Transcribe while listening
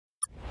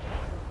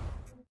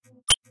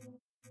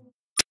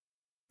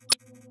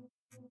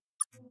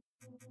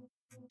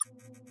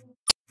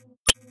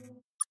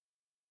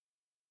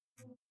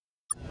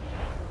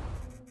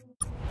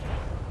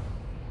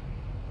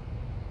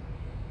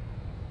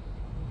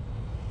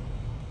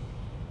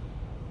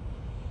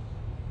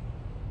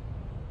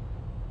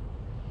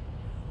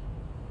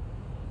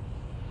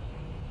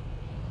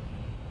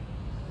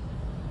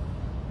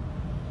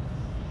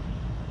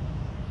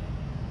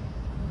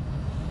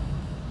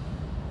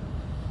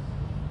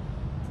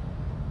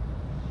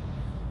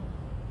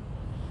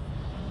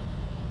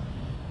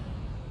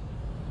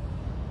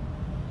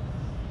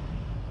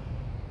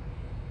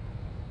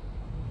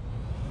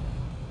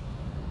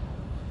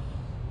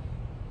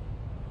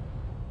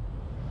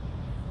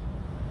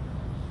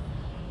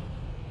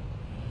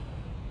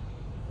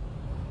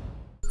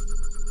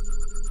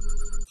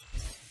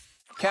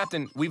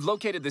Captain, we've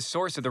located the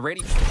source of the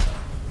radio...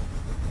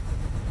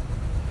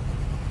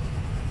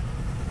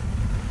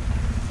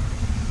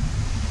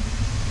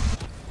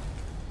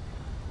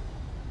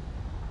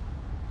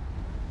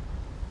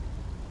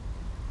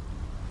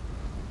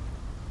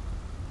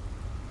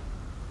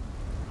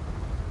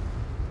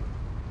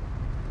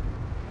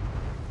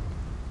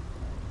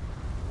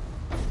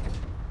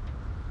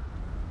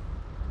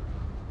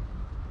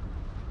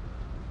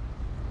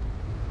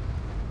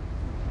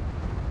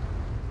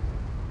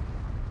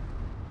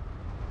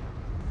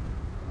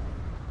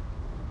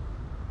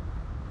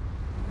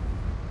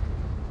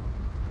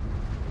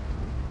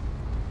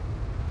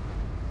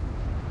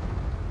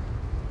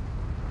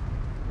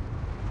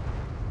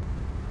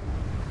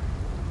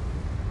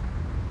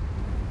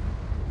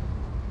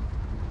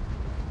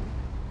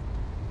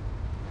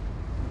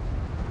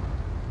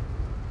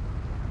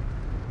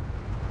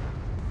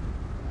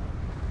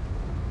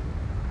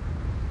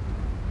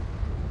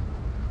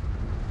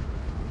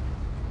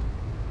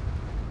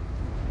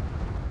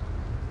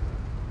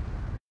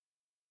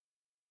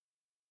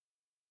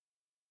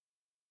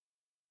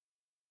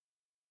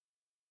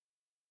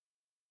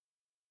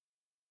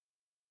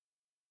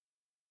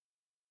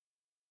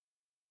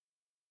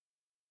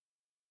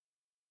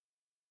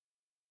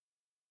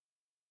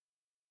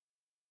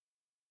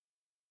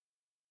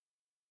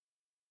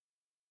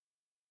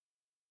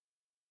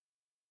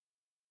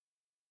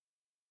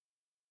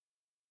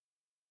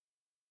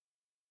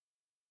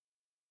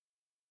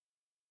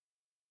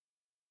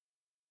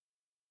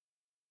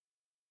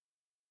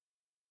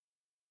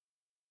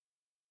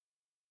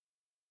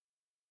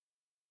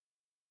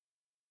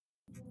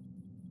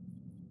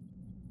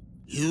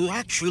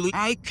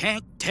 I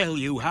can't tell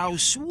you how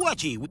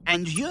sweaty,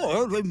 and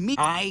you're a me.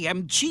 I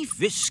am Chief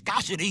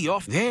Viscosity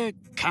of. They're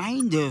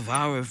kind of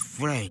our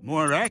friend.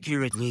 More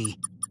accurately,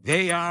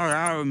 they are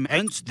our.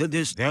 Hence the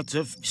that's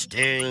of.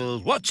 Still,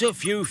 what's a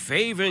few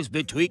favors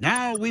between.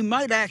 Now we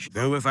might actually.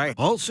 Though if I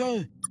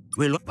also.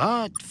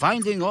 But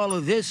finding all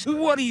of this,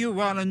 what do you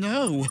want to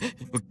know?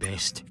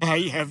 Best, I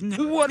have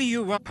no. What do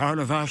you want? Part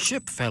of our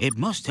ship fell. It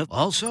must have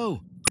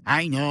also.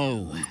 I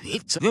know.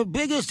 It's the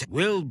biggest.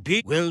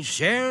 We'll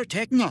share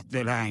tech. Not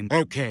that I'm.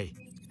 Okay.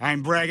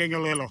 I'm bragging a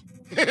little.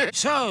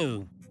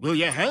 So, will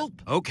you help?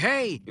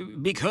 Okay.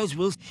 Because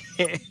we'll.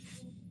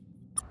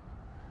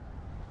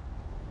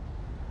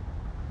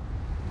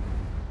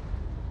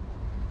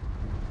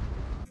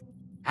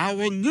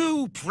 Our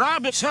new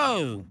promise.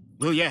 So,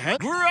 will you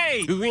help?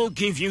 Great! We'll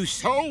give you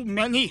so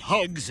many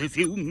hugs if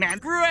you man.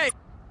 Great!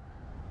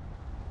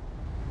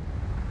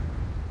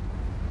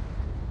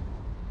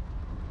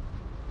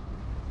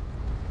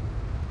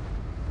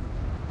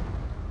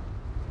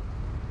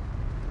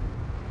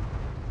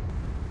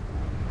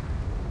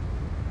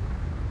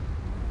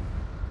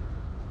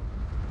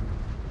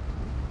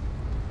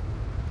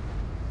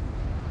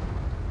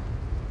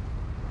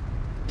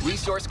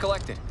 Resource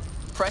collected.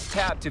 Press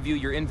tab to view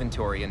your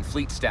inventory and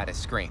fleet status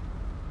screen.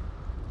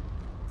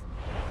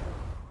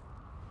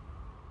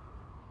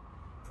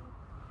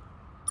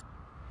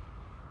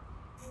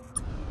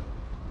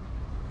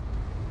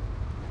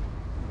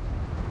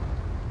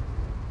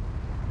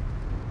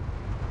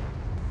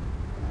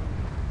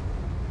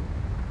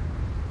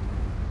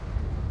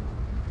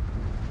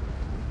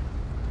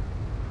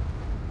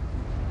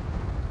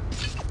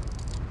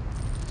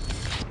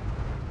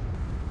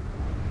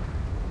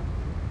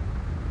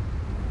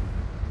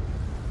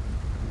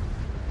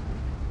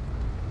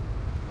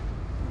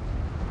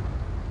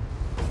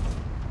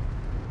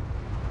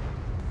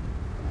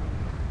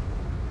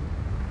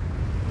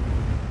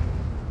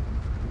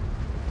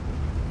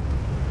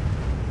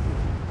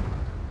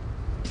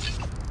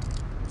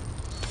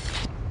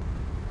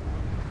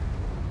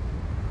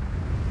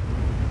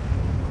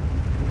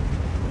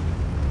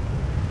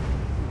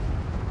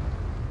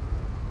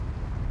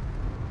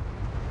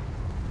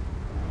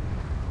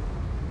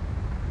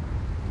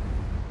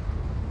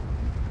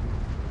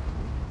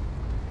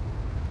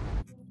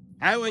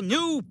 Our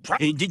new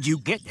Did you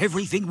get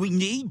everything we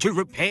need to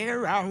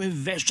repair our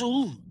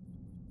vessel?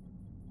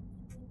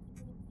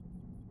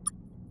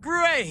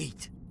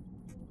 Great!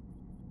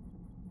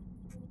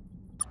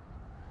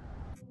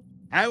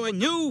 Our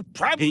new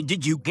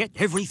Did you get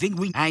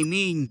everything I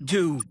mean,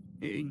 to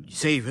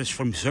save us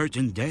from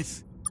certain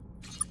death?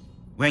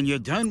 When you're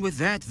done with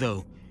that,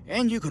 though,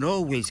 and you can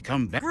always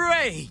come back.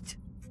 Great!